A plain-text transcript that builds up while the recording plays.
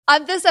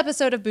On this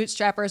episode of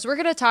Bootstrappers, we're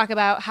going to talk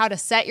about how to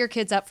set your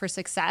kids up for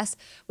success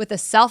with a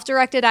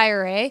self-directed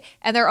IRA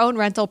and their own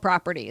rental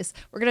properties.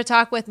 We're going to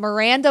talk with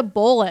Miranda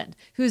Boland,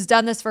 who's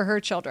done this for her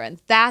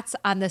children. That's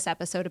on this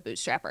episode of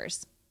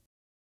Bootstrappers.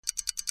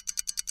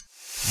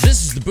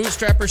 This is the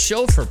Bootstrapper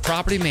Show for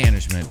property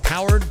management,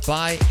 powered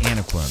by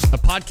Anaquim, a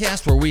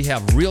podcast where we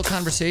have real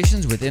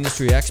conversations with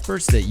industry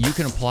experts that you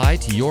can apply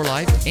to your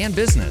life and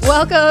business.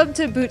 Welcome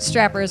to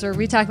Bootstrappers, where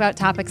we talk about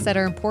topics that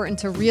are important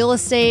to real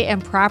estate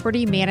and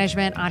property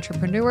management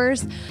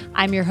entrepreneurs.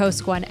 I'm your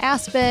host, Gwen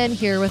Aspen,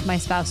 here with my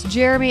spouse,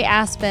 Jeremy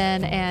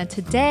Aspen, and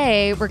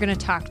today we're going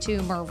to talk to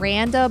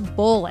Miranda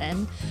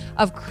Boland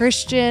of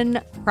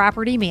Christian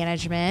Property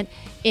Management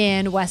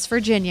in West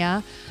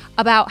Virginia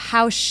about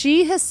how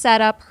she has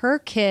set up her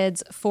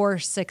kids for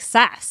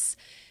success.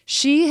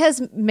 She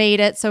has made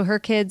it so her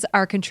kids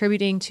are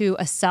contributing to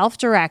a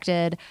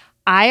self-directed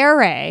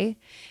IRA,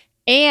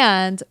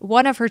 and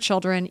one of her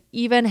children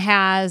even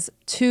has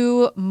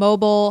 2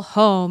 mobile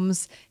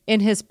homes in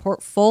his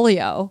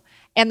portfolio,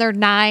 and they're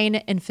 9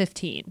 and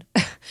 15.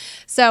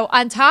 So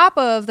on top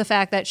of the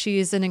fact that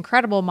she's an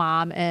incredible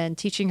mom and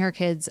teaching her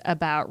kids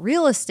about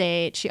real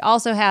estate, she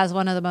also has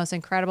one of the most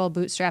incredible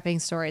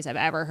bootstrapping stories I've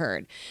ever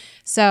heard.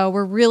 So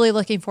we're really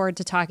looking forward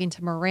to talking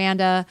to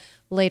Miranda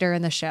later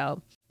in the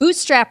show.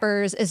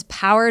 Bootstrappers is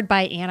powered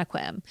by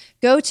Anaquim.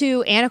 Go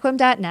to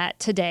anaquim.net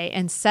today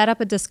and set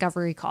up a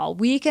discovery call.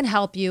 We can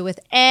help you with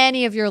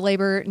any of your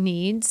labor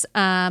needs.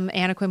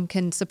 Anaquim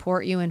can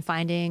support you in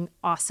finding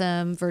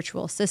awesome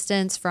virtual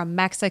assistants from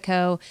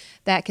Mexico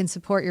that can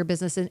support your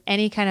business in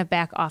any kind of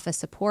back office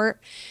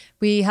support.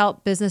 We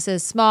help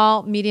businesses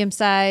small, medium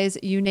size,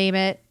 you name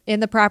it, in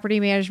the property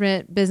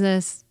management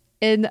business,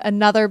 in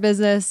another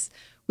business.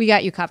 We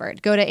got you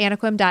covered. Go to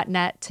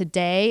anaquim.net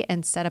today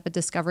and set up a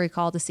discovery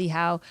call to see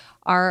how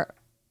our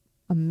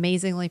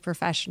amazingly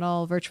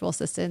professional virtual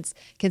assistants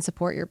can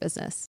support your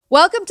business.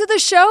 Welcome to the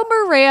show,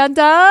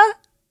 Miranda.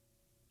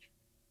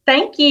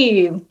 Thank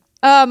you.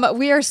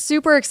 We are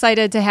super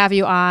excited to have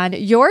you on.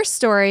 Your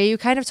story, you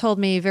kind of told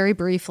me very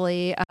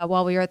briefly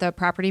while we were at the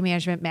Property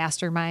Management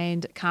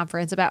Mastermind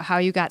conference about how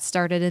you got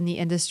started in the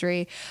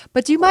industry.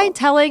 But do you mind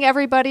telling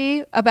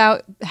everybody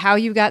about how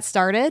you got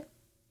started?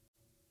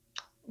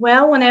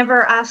 Well,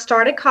 whenever I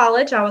started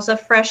college, I was a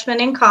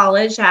freshman in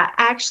college. I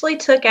actually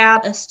took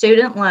out a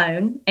student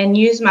loan and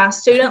used my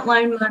student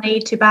loan money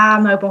to buy a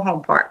mobile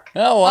home park.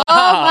 Oh, wow.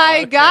 Oh,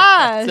 my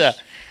gosh.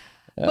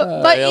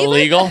 But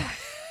illegal?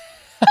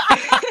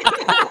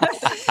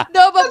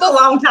 No, but a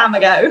long time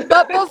ago.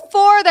 But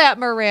before that,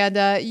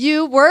 Miranda,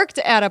 you worked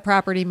at a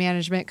property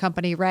management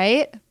company,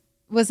 right?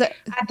 Was it?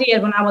 I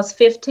did. When I was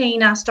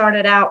 15, I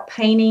started out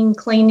painting,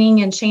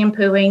 cleaning, and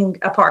shampooing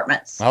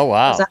apartments. Oh,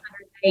 wow. It was a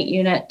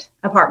 108-unit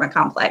apartment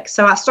complex.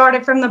 So I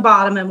started from the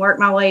bottom and worked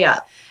my way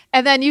up.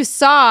 And then you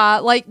saw,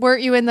 like,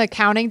 weren't you in the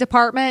accounting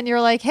department? And you're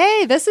like,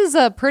 hey, this is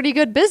a pretty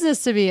good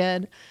business to be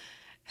in.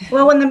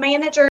 Well, when the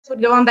managers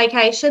would go on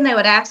vacation, they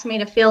would ask me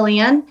to fill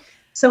in.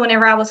 So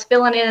whenever I was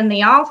filling in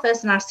the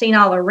office and I seen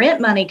all the rent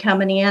money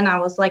coming in, I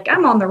was like,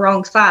 I'm on the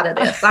wrong side of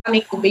this. I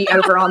need to be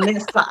over on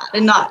this side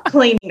and not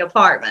cleaning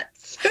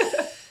apartments.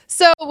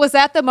 So was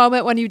that the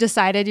moment when you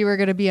decided you were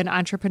going to be an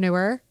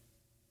entrepreneur?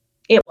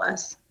 It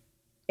was.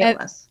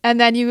 And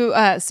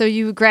then so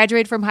you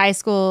graduate from high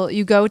school,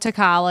 you go to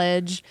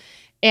college,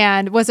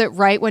 and was it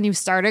right when you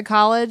started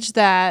college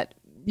that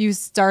you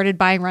started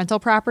buying rental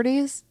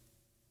properties?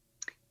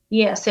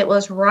 Yes, it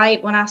was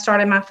right when I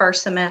started my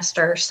first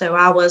semester. So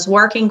I was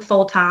working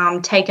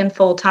full-time, taking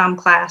full-time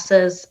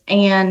classes,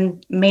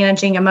 and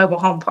managing a mobile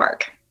home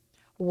park.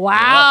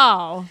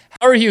 Wow.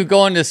 How are you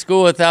going to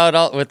school with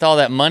all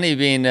that money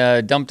being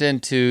dumped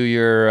into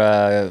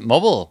your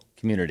mobile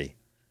community?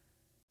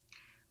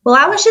 Well,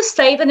 I was just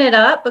saving it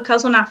up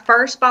because when I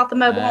first bought the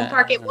mobile home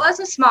park, it was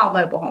a small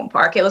mobile home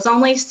park. It was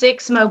only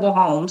 6 mobile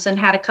homes and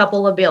had a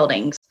couple of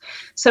buildings.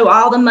 So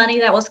all the money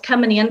that was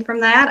coming in from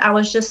that, I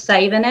was just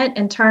saving it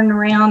and turning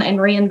around and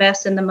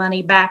reinvesting the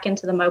money back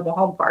into the mobile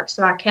home park.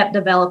 So I kept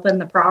developing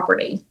the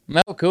property.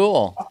 Oh,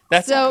 cool.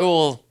 That's a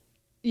cool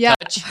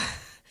touch.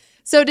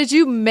 So did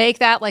you make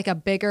that like a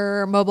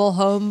bigger mobile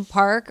home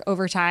park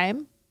over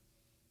time?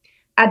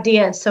 I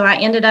did. So I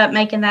ended up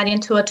making that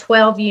into a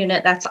 12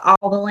 unit. That's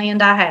all the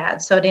land I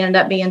had. So it ended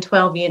up being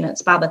 12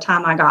 units by the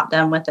time I got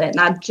done with it. And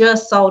I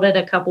just sold it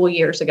a couple of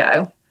years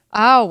ago.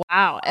 Oh,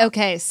 wow.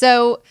 Okay.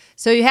 So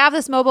you have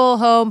this mobile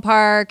home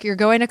park, you're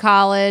going to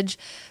college.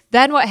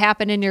 Then what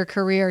happened in your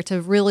career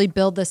to really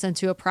build this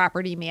into a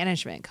property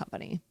management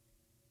company?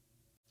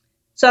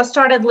 So I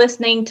started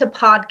listening to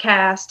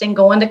podcasts and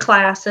going to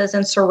classes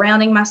and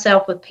surrounding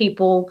myself with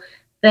people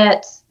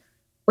that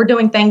were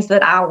doing things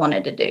that I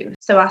wanted to do.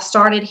 So I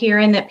started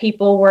hearing that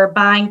people were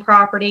buying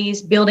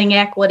properties, building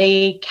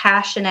equity,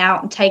 cashing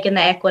out and taking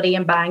the equity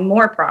and buying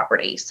more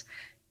properties.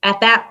 At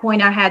that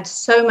point, I had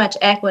so much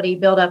equity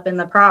built up in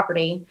the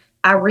property,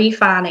 I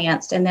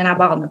refinanced and then I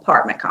bought an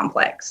apartment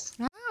complex.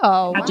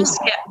 Oh, I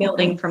just kept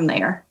building from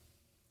there.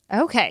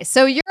 Okay.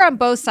 So you're on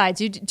both sides.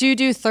 Do you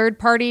do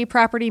third-party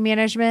property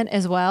management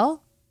as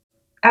well?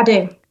 I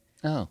do.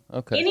 Oh,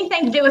 okay.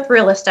 Anything to do with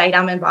real estate,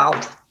 I'm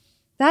involved.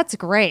 That's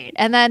great.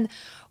 And then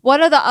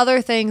one of the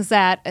other things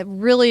that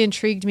really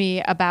intrigued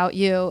me about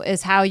you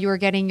is how you were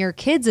getting your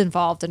kids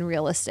involved in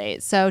real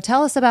estate. So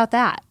tell us about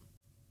that.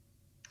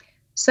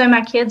 So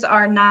my kids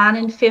are 9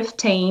 and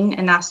 15,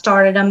 and I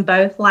started them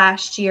both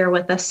last year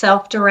with a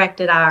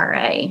self-directed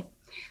IRA.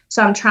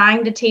 So I'm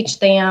trying to teach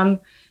them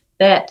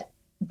that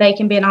they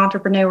can be an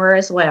entrepreneur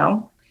as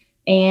well.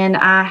 And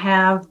I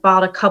have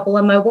bought a couple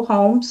of mobile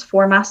homes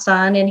for my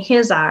son in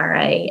his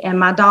IRA. And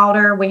my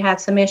daughter, we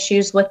had some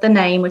issues with the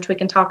name, which we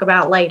can talk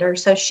about later.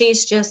 So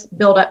she's just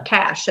built up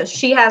cash. So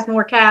she has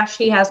more cash,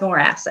 he has more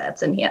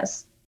assets in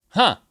his.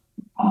 Huh.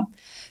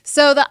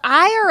 So the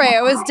IRA,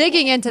 I was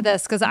digging into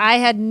this because I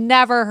had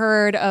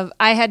never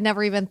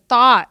even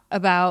thought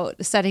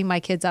about setting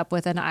my kids up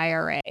with an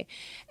IRA.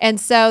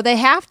 And so they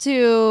have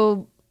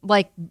to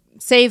like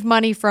save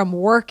money from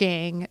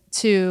working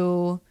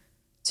to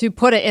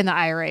put it in the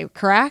IRA,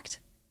 correct?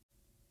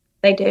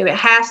 They do. It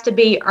has to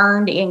be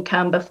earned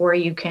income before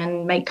you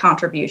can make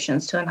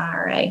contributions to an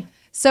IRA.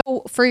 So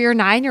for your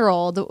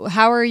 9-year-old,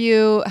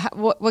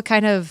 what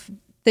kind of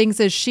things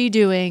is she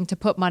doing to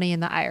put money in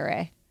the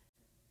IRA?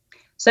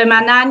 So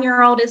my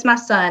 9-year-old is my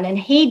son, and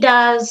he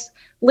does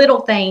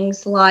little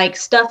things like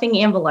stuffing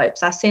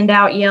envelopes. I send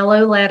out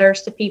yellow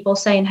letters to people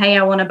saying, hey,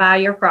 I want to buy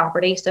your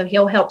property. So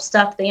he'll help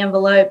stuff the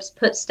envelopes,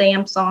 put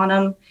stamps on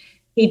them.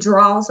 He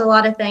draws a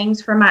lot of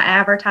things for my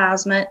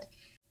advertisement.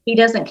 He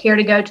doesn't care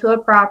to go to a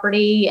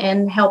property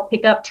and help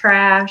pick up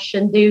trash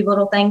and do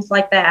little things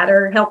like that,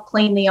 or help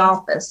clean the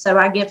office. So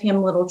I give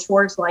him little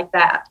chores like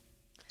that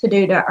to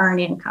do to earn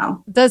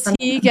income. Do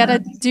you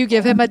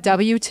give him a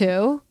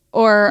W-2,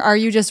 or are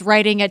you just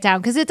writing it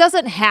down? Because it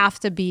doesn't have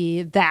to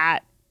be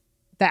that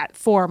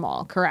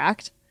formal,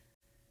 correct?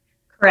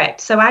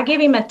 Correct. So I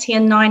give him a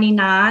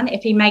 1099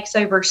 if he makes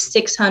over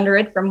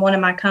 600 from one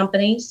of my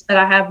companies, but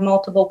I have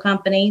multiple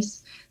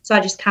companies. So I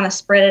just kind of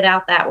spread it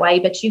out that way.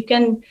 But you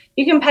can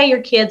pay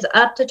your kids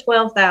up to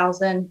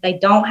 $12,000. They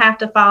don't have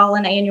to file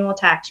an annual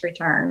tax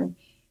return,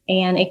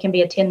 and it can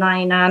be a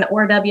 1099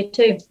 or a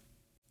W-2.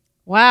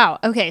 Wow.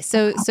 Okay.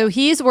 So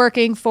he's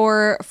working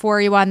for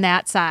you on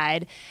that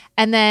side,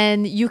 and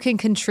then you can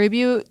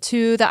contribute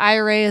to the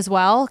IRA as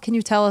well. Can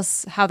you tell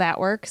us how that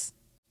works?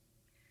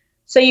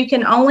 So you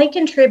can only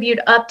contribute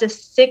up to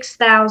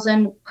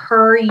 $6,000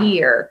 per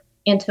year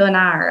into an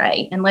IRA,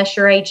 unless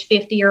you're age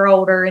 50 or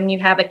older and you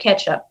have a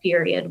catch-up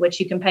period, which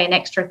you can pay an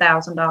extra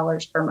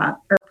 $1,000 per month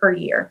or per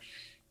year.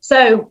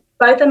 So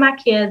both of my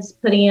kids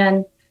put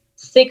in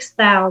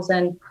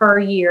 $6,000 per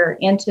year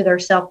into their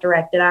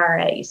self-directed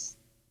IRAs.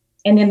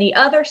 And then the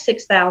other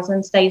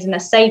 $6,000 stays in a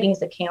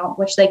savings account,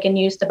 which they can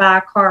use to buy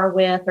a car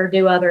with or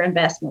do other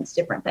investments,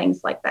 different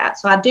things like that.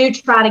 So I do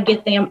try to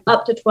get them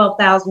up to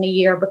 $12,000 a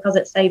year because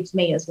it saves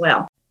me as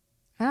well.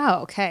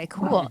 Oh, okay,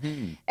 cool.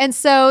 Mm-hmm. And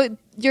so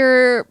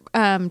your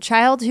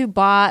child who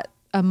bought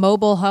a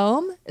mobile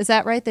home, is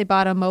that right? They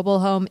bought a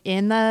mobile home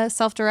in the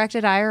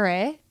self-directed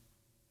IRA?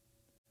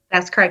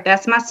 That's correct.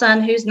 That's my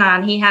son who's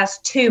 9. He has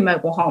 2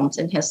 mobile homes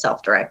in his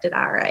self-directed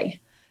IRA.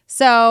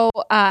 So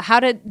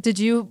how did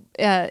you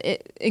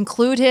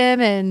include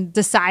him in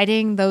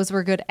deciding those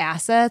were good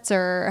assets,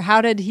 or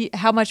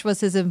how much was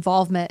his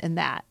involvement in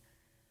that?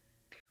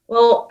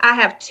 Well, I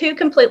have 2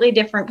 completely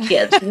different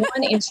kids.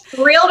 One is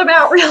thrilled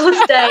about real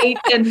estate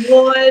and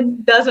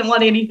one doesn't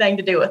want anything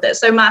to do with it.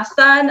 So my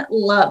son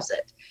loves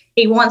it.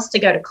 He wants to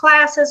go to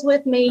classes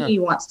with me. He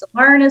wants to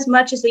learn as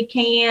much as he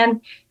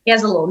can. He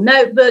has a little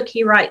notebook.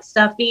 He writes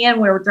stuff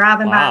in. We were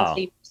driving by and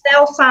see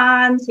sell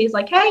signs. He's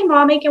like, hey,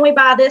 Mommy, can we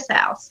buy this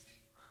house?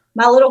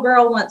 My little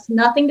girl wants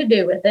nothing to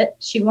do with it.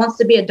 She wants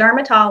to be a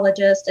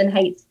dermatologist and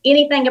hates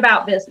anything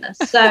about business.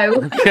 So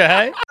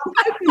okay. I'm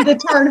hoping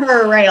to turn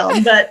her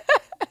around. But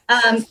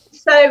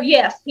so,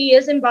 yes, he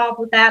is involved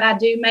with that. I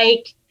do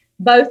make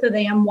both of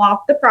them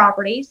walk the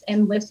properties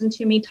and listen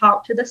to me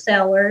talk to the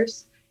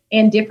sellers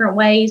and different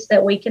ways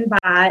that we can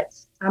buy it.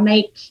 I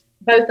make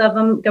both of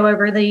them go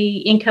over the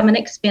income and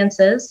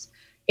expenses.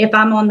 If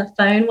I'm on the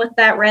phone with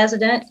that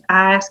resident,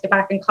 I ask if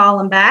I can call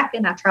them back,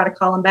 and I try to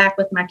call them back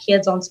with my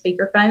kids on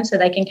speakerphone so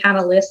they can kind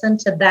of listen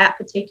to that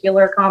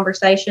particular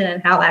conversation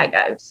and how that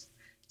goes.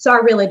 So I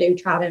really do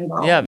try to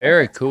involve. Yeah,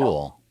 very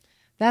cool.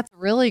 That's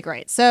really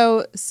great.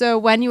 So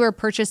when you were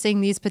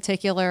purchasing these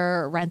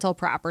particular rental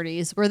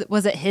properties,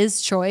 was it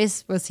his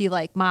choice? Was he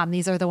like, Mom,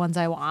 these are the ones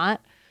I want?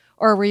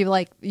 Or were you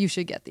like, you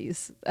should get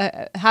these?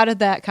 How did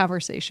that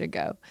conversation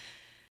go?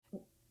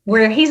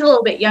 Where he's a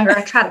little bit younger,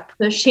 I try to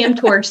push him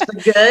towards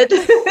the good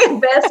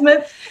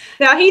investments.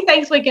 Now, he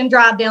thinks we can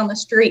drive down the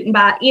street and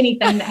buy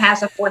anything that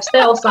has a for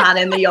sale sign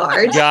in the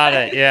yard. Got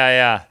it.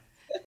 Yeah.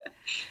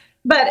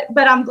 But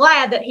I'm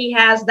glad that he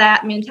has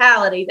that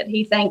mentality that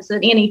he thinks that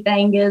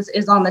anything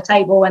is on the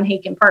table and he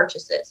can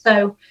purchase it.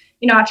 So,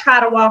 I try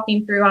to walk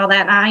him through all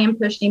that. And I am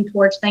pushing him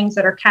towards things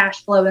that are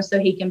cash flowing so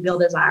he can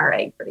build his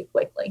IRA pretty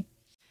quickly.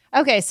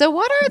 Okay, so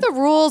what are the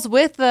rules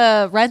with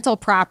the rental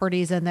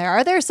properties in there?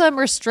 Are there some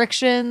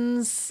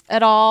restrictions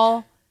at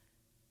all?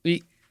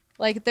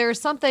 Like there's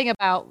something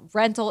about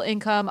rental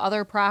income,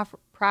 other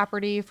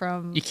property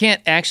from... You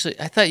can't actually,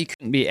 I thought you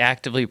couldn't be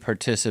actively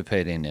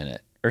participating in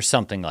it or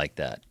something like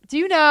that. Do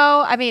you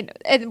know, I mean,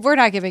 we're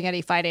not giving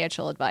any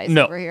financial advice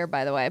over here,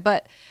 by the way,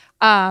 but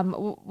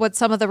what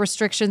some of the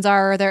restrictions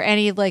are there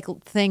any like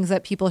things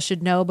that people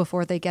should know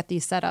before they get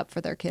these set up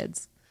for their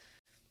kids?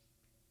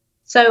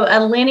 So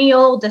a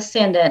lineal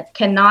descendant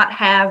cannot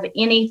have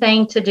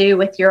anything to do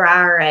with your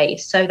IRA.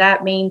 So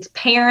that means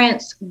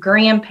parents,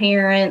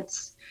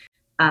 grandparents,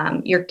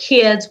 your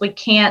kids, we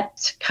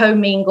can't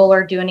commingle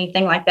or do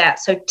anything like that.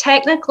 So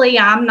technically,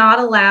 I'm not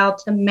allowed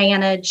to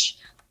manage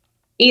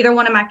either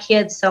one of my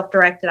kids'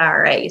 self-directed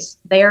IRAs.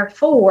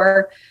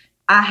 Therefore,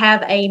 I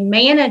have a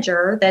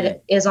manager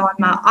that is on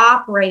my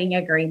operating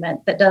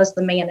agreement that does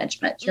the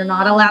management. You're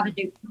not allowed to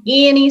do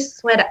any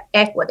sweat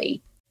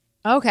equity.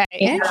 Okay,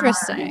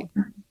 interesting.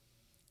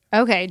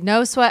 Okay,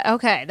 no sweat.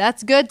 Okay,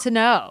 that's good to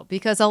know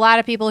because a lot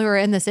of people who are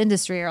in this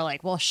industry are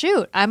like, well,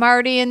 shoot, I'm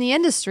already in the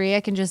industry.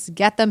 I can just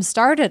get them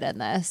started in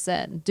this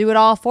and do it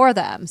all for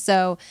them.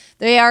 So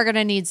they are going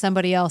to need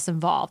somebody else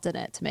involved in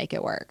it to make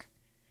it work.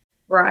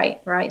 Right.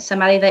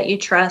 Somebody that you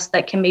trust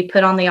that can be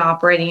put on the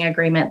operating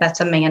agreement. That's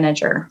a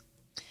manager.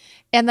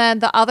 And then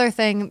the other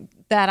thing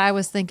that I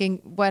was thinking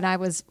when I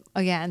was,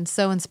 again,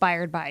 so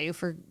inspired by you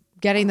for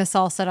getting this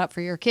all set up for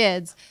your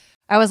kids,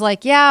 I was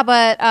like, yeah,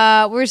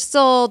 but we're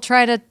still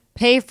trying to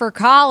pay for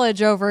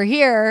college over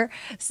here.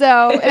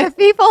 So if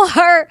people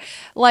are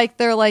like,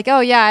 they're like,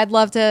 oh yeah, I'd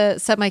love to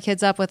set my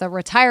kids up with a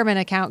retirement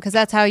account because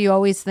that's how you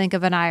always think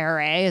of an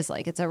IRA is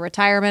like it's a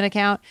retirement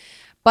account.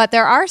 But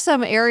there are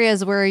some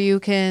areas where you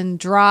can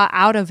draw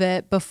out of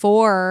it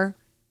before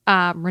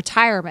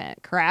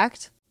retirement,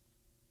 correct?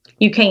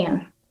 You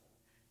can.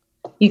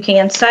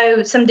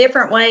 So some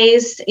different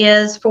ways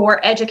is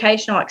for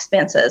educational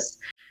expenses.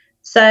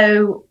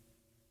 So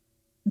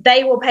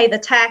they will pay the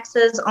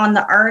taxes on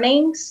the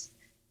earnings,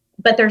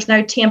 but there's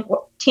no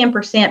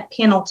 10%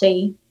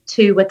 penalty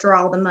to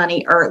withdraw the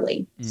money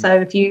early. So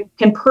if you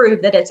can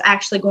prove that it's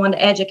actually going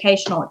to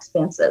educational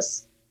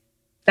expenses,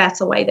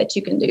 that's a way that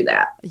you can do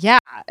that. Yeah.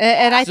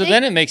 And I think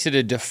then it makes it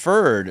a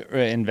deferred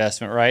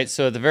investment, right?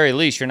 So at the very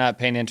least, you're not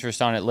paying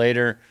interest on it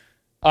later.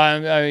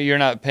 You're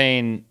not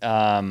paying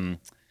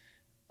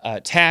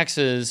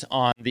taxes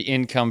on the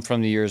income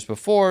from the years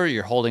before.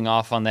 You're holding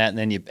off on that, and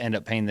then you end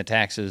up paying the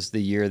taxes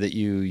the year that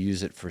you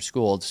use it for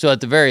school. So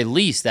at the very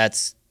least,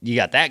 you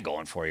got that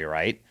going for you,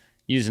 right?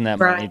 Using that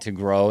money to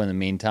grow in the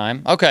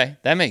meantime. Okay,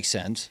 that makes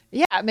sense.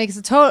 Yeah, it makes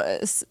a total...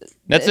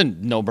 That's a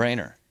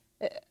no-brainer.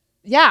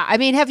 Yeah, I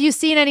mean, have you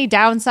seen any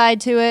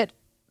downside to it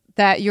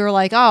that you're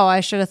like, oh, I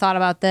should have thought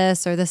about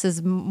this, or this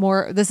is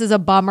a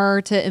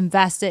bummer to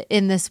invest it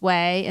in this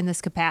way, in this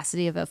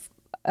capacity of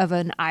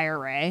an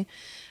IRA?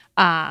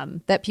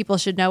 That people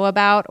should know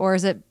about, or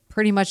has it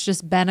pretty much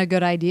just been a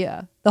good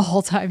idea the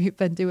whole time you've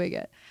been doing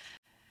it?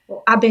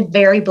 Well, I've been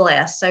very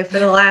blessed. So for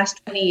the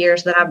last 20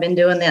 years that I've been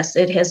doing this,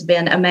 it has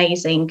been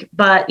amazing.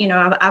 But,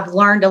 I've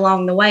learned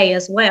along the way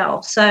as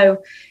well.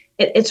 So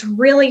it's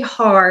really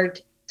hard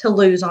to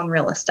lose on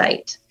real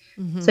estate.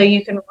 Mm-hmm. So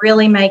you can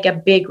really make a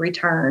big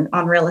return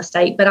on real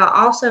estate. But I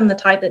also am the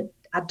type that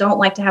I don't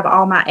like to have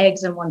all my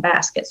eggs in one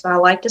basket. So I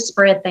like to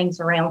spread things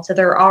around. So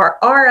there are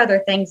other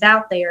things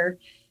out there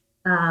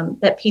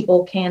that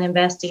people can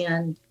invest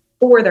in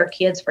for their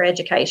kids for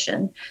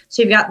education.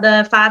 So you've got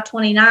the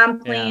 529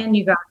 plan,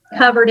 you've got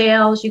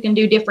Coverdale's, you can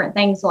do different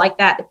things like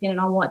that depending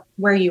on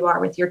where you are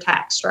with your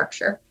tax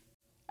structure.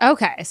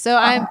 Okay, so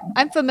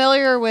I'm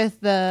familiar with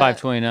the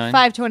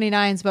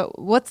 529s, but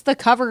what's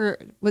the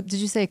what did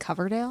you say,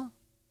 Coverdale?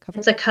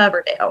 It's a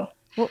Coverdale.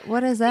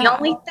 What is that? The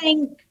only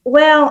thing,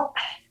 well,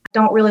 I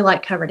don't really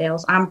like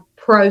Coverdale's. I'm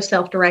pro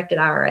self-directed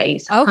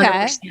IRAs.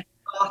 Okay.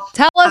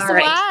 Tell us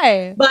IRAs.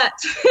 Why. But,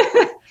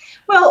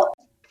 well,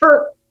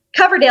 for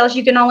Coverdale's,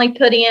 you can only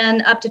put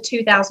in up to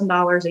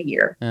 $2,000 a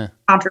year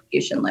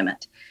contribution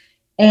limit.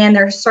 And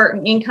there's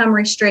certain income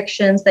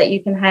restrictions that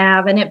you can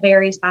have, and it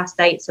varies by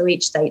state, so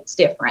each state's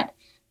different.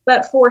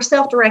 But for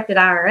self-directed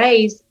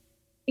IRAs,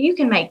 you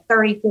can make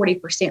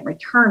 30-40%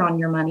 return on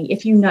your money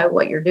if you know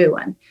what you're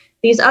doing.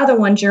 These other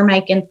ones, you're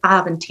making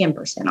 5 and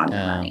 10% on your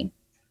money.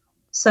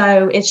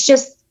 So it's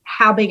just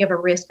how big of a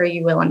risk are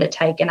you willing to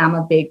take? And I'm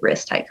a big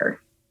risk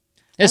taker.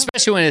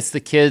 Especially when it's the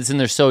kids and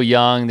they're so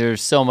young,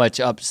 there's so much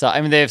upside.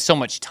 I mean, they have so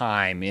much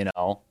time,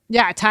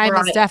 Yeah, time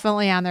is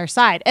definitely on their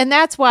side. And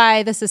that's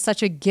why this is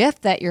such a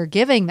gift that you're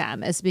giving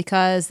them, is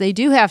because they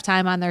do have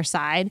time on their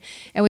side.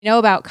 And we know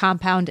about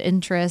compound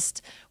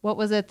interest. What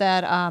was it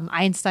that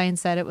Einstein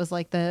said? It was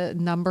like the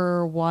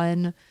number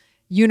one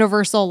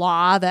universal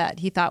law that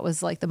he thought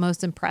was like the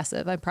most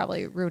impressive. I'm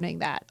probably ruining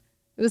that.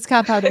 It was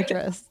compound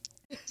interest.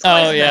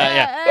 Oh,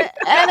 yeah.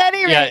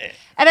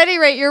 At any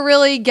rate, you're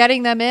really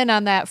getting them in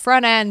on that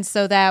front end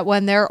so that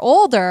when they're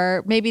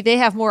older, maybe they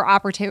have more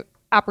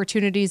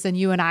opportunities than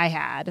you and I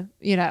had,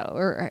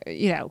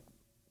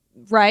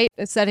 right?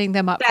 Setting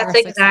them up. That's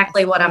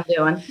exactly what I'm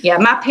doing. Yeah.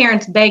 My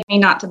parents begged me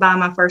not to buy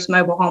my first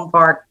mobile home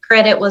park.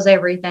 Credit was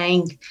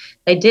everything.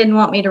 They didn't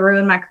want me to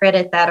ruin my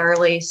credit that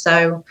early.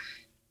 So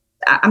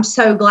I'm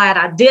so glad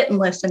I didn't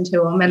listen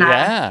to them and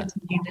I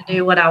continued to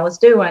do what I was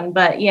doing.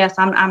 But yes,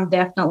 I'm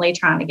definitely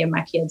trying to give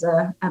my kids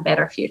a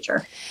better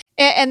future.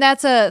 And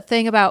that's a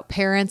thing about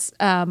parents.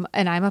 And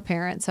I'm a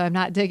parent, so I'm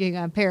not digging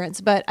on parents,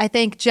 but I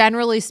think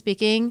generally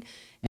speaking,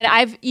 and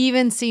I've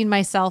even seen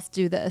myself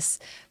do this,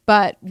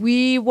 but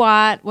we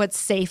want what's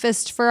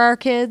safest for our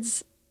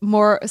kids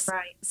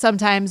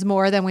sometimes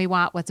more than we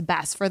want what's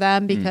best for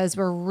them, because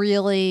we're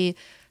really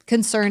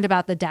concerned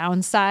about the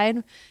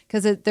downside,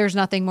 because there's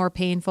nothing more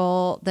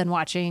painful than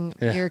watching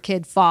your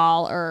kid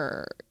fall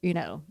or,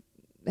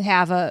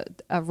 have a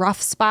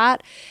rough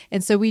spot.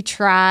 And so we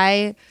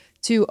try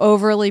to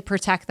overly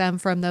protect them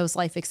from those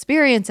life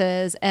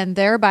experiences and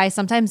thereby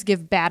sometimes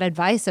give bad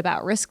advice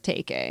about risk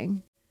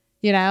taking,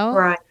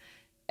 Right.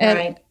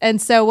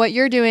 And so what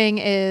you're doing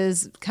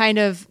is kind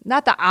of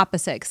not the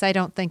opposite, because I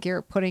don't think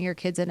you're putting your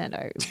kids in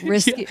a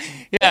risky.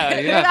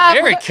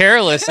 Very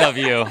careless of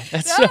you.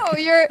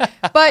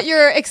 But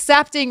you're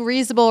accepting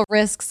reasonable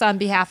risks on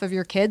behalf of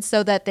your kids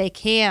so that they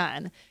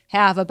can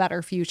have a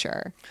better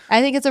future.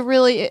 I think it's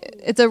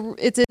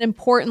an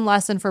important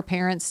lesson for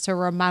parents to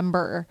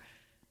remember,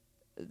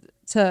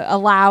 to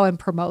allow and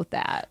promote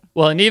that.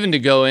 Well, and even to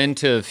go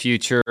into the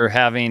future,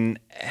 having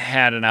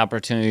had an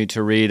opportunity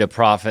to read a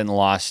profit and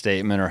loss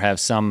statement or have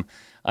some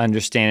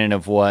understanding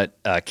of what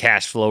a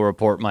cash flow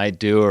report might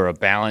do or a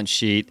balance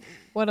sheet,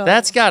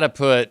 that's got to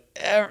put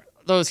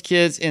those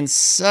kids in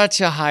such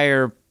a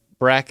higher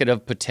bracket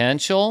of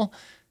potential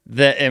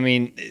that,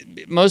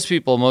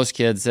 most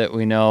kids that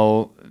we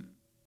know,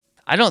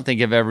 I don't think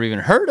have ever even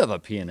heard of a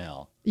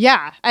P&L.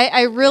 Yeah,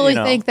 I really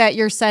think that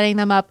you're setting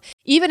them up.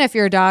 Even if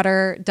your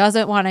daughter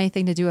doesn't want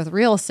anything to do with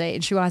real estate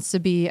and she wants to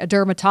be a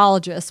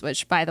dermatologist,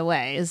 which, by the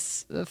way,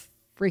 is a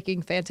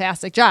freaking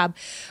fantastic job.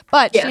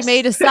 But she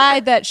may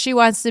decide that she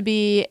wants to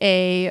be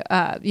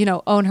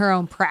own her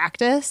own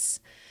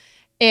practice.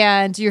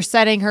 And you're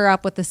setting her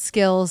up with the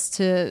skills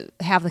to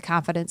have the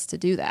confidence to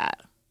do that.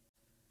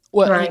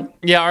 Well,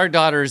 our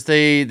daughters,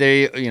 they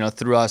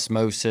through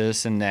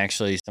osmosis and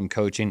actually some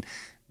coaching,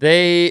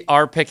 they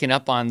are picking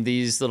up on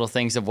these little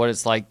things of what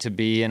it's like to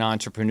be an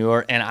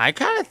entrepreneur. And I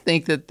kind of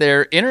think that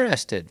they're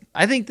interested.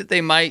 I think that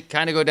they might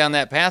kind of go down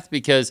that path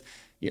because,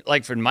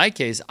 like for my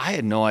case, I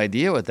had no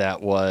idea what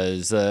that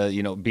was.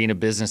 Being a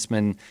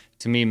businessman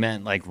to me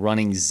meant like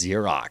running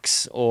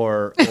Xerox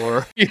or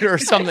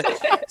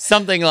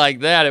something like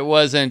that. It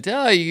wasn't,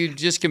 you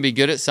just can be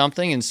good at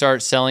something and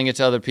start selling it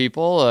to other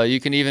people.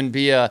 You can even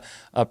be a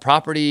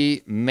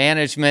property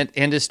management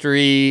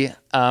industry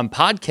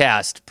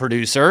podcast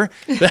producer.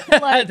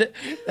 that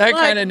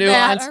kind of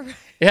nuance.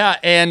 Yeah,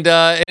 and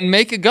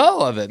make a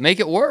go of it,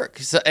 make it work.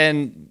 So,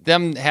 and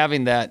them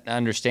having that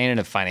understanding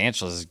of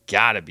financials has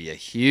got to be a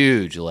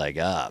huge leg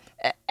up.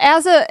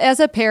 As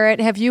a parent,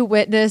 have you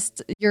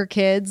witnessed your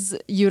kids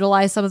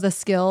utilize some of the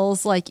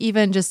skills, like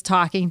even just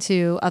talking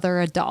to other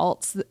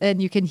adults,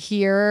 and you can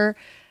hear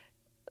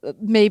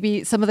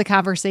maybe some of the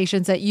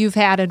conversations that you've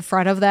had in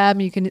front of them,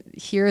 you can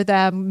hear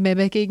them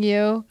mimicking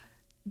you?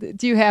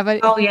 Do you have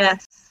Oh,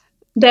 yes.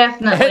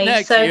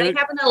 Definitely. So they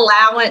have an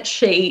allowance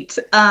sheet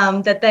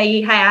that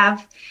they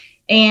have,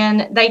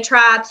 and they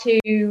try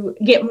to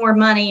get more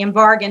money and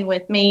bargain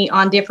with me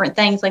on different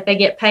things. Like they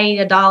get paid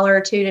 $1 or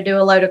 $2 to do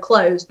a load of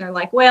clothes. And they're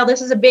like, well,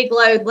 this is a big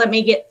load. Let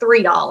me get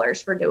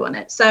 $3 for doing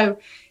it. So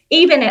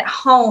even at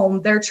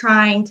home, they're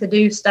trying to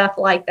do stuff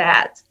like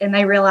that, and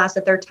they realize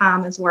that their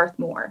time is worth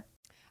more.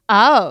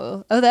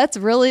 Oh, that's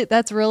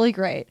really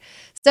great.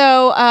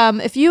 So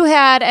if you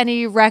had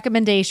any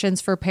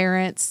recommendations for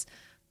parents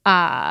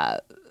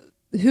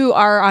who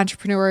are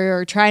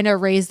entrepreneurial or trying to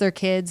raise their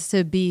kids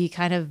to be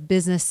kind of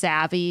business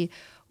savvy,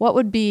 what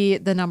would be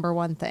the number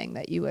one thing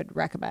that you would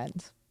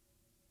recommend?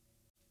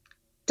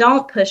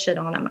 Don't push it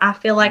on them. I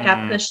feel like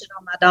I pushed it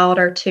on my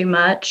daughter too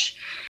much,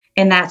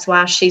 and that's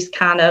why she's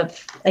kind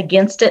of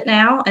against it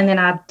now. And then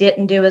I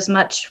didn't do as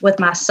much with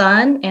my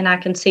son, and I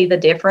can see the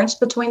difference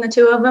between the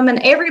two of them. And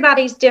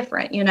everybody's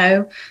different,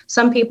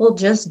 Some people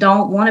just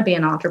don't want to be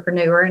an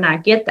entrepreneur, and I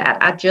get that.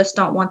 I just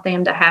don't want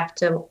them to have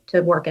to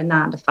work a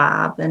 9 to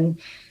 5 and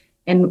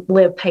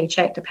live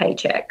paycheck to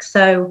paycheck.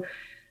 So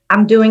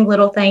I'm doing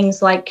little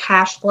things like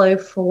Cash Flow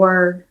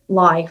for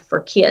Life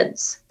for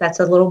kids. That's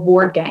a little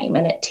board game,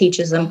 and it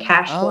teaches them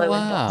cash flow. Oh,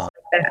 wow. And things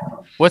like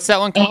that. What's that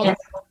one called? And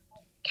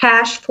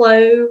Cash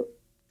Flow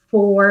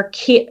for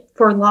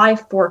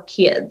Life for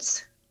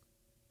Kids,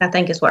 I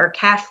think is what, or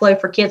Cash Flow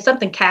for Kids,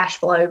 something cash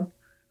flow.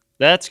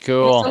 That's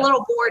cool. It's a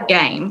little board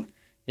game.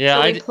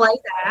 Yeah, so we play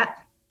that.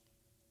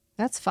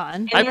 That's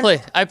fun.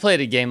 I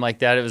played a game like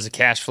that. It was a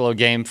cash flow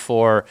game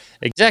for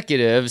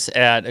executives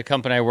at a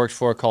company I worked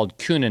for called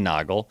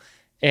Kuehne+Nagel.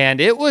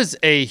 And it was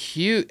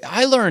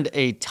I learned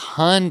a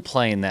ton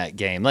playing that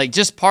game. Like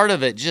just part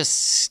of it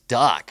just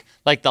stuck.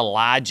 Like the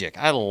logic.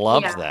 I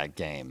loved that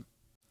game.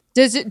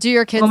 Do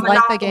your kids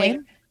like the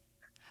game?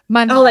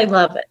 Oh, they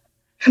love it.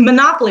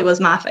 Monopoly was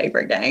my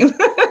favorite game.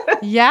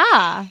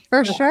 Yeah,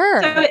 for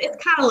sure. So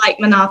it's kind of like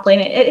Monopoly,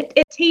 and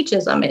it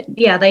teaches them.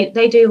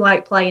 They do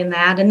like playing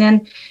that. And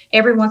then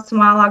every once in a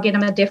while, I'll get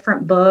them a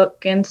different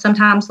book, and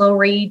sometimes they'll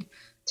read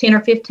 10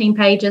 or 15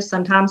 pages.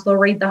 Sometimes they'll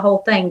read the whole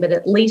thing, but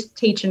at least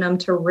teaching them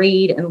to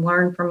read and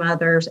learn from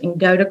others and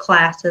go to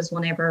classes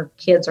whenever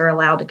kids are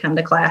allowed to come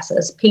to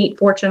classes. Pete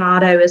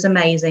Fortunato is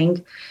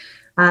amazing.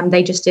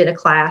 They just did a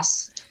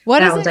class.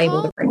 What is I was it able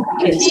called? to bring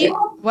my kids to.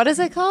 What is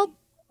it called?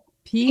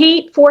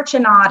 Pete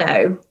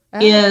Fortunato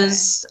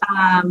Okay.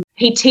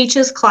 he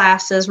teaches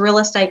classes, real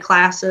estate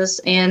classes,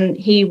 and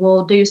he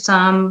will do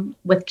some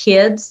with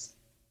kids.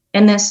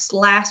 And this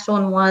last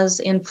one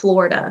was in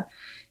Florida.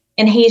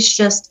 And he's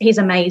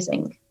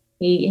amazing.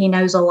 He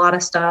knows a lot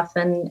of stuff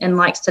and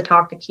likes to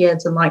talk to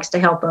kids and likes to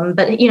help them.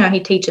 But, he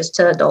teaches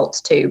to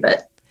adults too.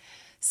 But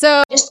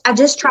So, I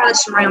just try to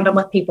surround them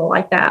with people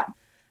like that.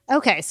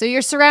 okay. So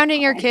you're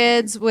surrounding your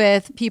kids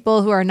with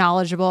people who are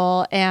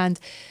knowledgeable, and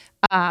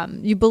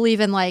you believe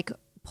in like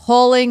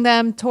pulling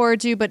them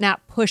towards you, but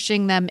not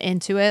pushing them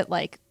into it.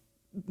 Like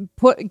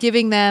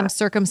giving them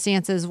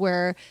circumstances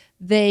where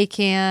they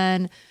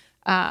can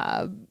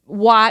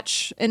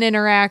watch an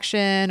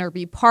interaction or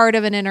be part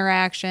of an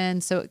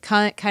interaction. So it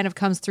kind of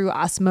comes through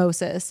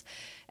osmosis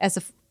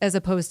as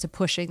opposed to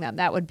pushing them.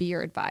 That would be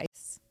your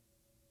advice.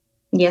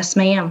 Yes,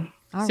 ma'am.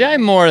 See,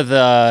 I'm more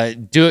the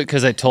do it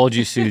because I told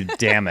you to,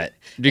 damn it.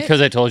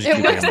 Because I told you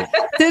to, damn it.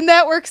 Didn't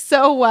that work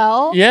so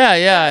well?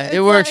 Yeah.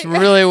 It works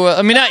really well.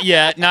 I mean, not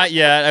yet.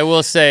 I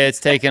will say it's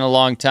taken a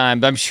long time,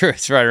 but I'm sure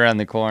it's right around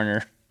the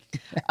corner.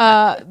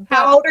 How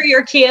old are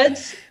your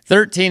kids?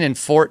 13 and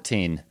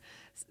 14.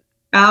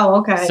 Oh,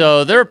 okay.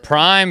 So they're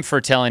prime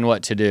for telling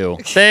what to do.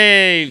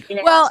 They're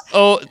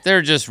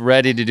just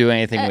ready to do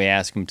anything we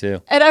ask them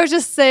to. And I was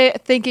just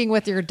thinking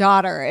with your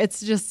daughter,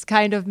 it's just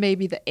kind of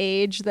maybe the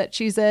age that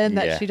she's in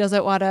that she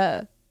doesn't want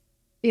to,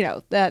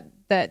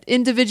 that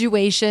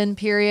individuation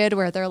period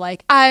where they're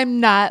like, I'm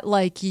not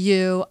like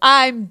you,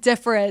 I'm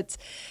different.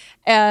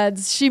 And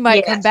she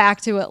might come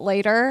back to it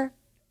later,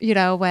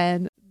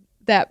 when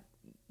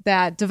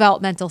that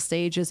developmental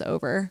stage is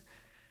over.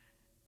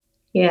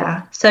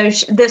 Yeah. So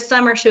this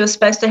summer she was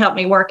supposed to help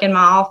me work in my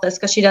office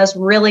because she does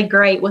really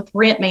great with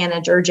Rent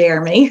Manager,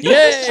 Jeremy.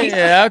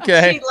 Yeah,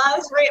 okay. She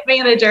loves Rent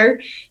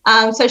Manager.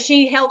 So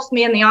she helps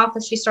me in the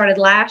office. She started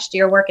last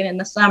year working in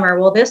the summer.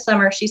 Well, this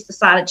summer she's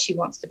decided she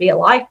wants to be a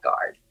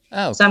lifeguard.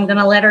 Oh, so I'm going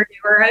to let her do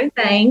her own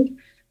thing.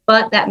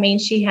 But that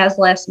means she has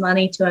less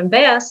money to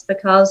invest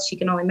because she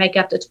can only make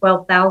up to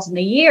 $12,000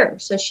 a year.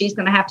 So she's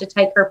going to have to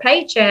take her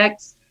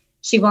paychecks.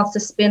 She wants to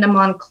spend them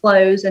on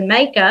clothes and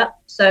makeup,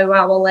 so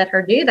I will let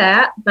her do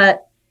that,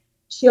 but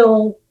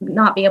she'll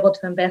not be able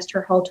to invest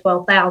her whole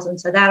 $12,000.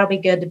 So that'll be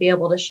good to be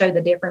able to show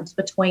the difference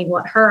between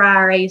what her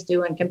IRA is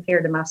doing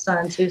compared to my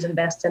son's, who's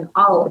investing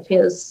all of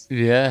his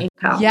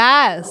income.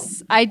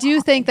 Yes, I do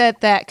think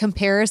that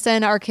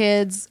comparison. Our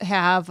kids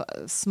have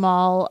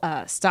small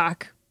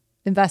stock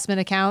investment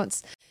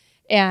accounts,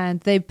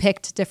 and they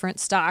picked different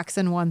stocks,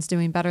 and one's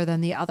doing better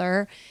than the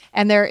other,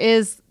 and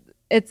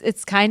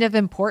it's kind of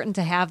important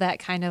to have that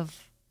kind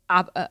of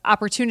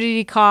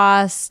opportunity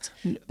cost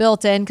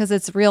built in because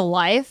it's real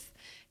life,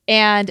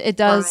 and it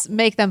does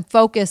make them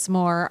focus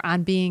more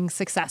on being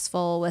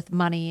successful with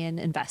money and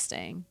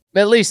investing.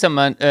 At least them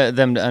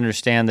to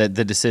understand that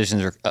the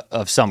decisions are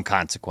of some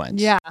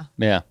consequence.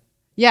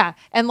 Yeah.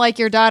 And like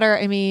your daughter,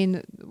 I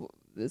mean,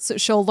 so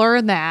she'll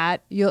learn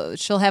that.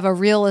 She'll have a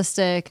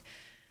realistic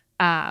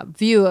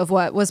view of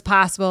what was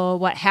possible,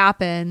 what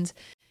happened,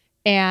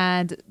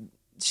 and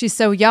she's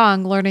so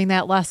young, learning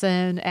that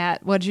lesson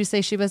at, what did you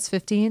say she was,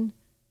 15?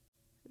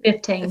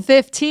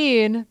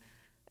 15.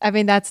 I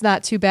mean, that's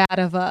not too bad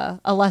of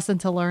a lesson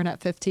to learn at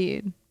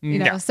 15.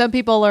 Some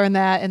people learn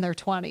that in their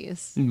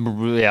 20s.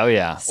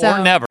 Yeah. So,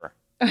 or never.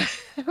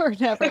 Or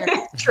never.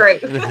 True.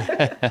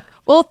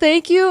 Well,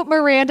 thank you,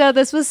 Miranda.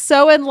 This was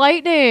so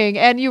enlightening,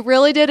 and you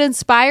really did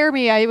inspire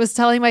me. I was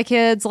telling my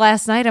kids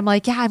last night, I'm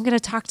like, I'm going to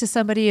talk to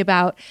somebody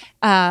about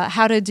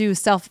how to do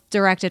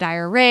self-directed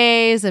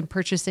IRAs and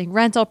purchasing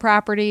rental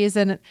properties.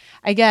 And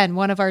again,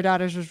 one of our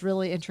daughters was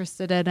really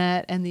interested in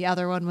it, and the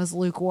other one was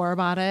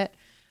lukewarm on it.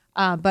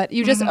 But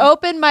you just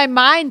opened my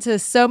mind to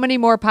so many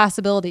more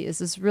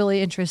possibilities. It's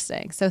really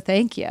interesting. So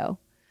thank you.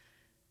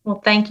 Well,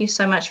 thank you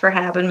so much for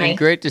having me.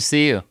 Great to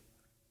see you.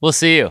 We'll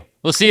see you.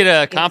 We'll see you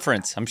at a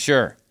conference, I'm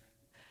sure.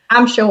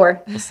 I'm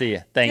sure. We'll see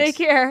you. Thanks. Take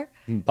care.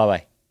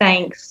 Bye-bye.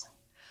 Thanks.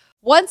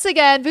 Once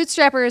again,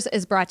 Bootstrappers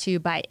is brought to you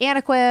by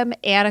Anaquim.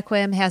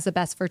 Anaquim has the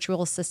best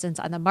virtual assistants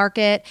on the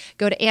market.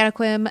 Go to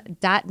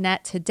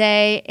anaquim.net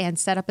today and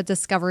set up a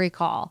discovery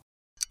call.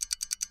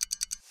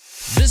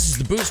 This is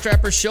the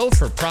Bootstrapper Show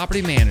for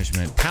Property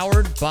Management,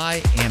 powered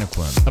by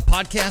Anaquim, a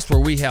podcast where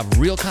we have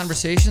real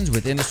conversations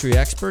with industry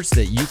experts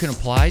that you can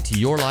apply to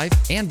your life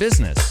and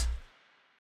business.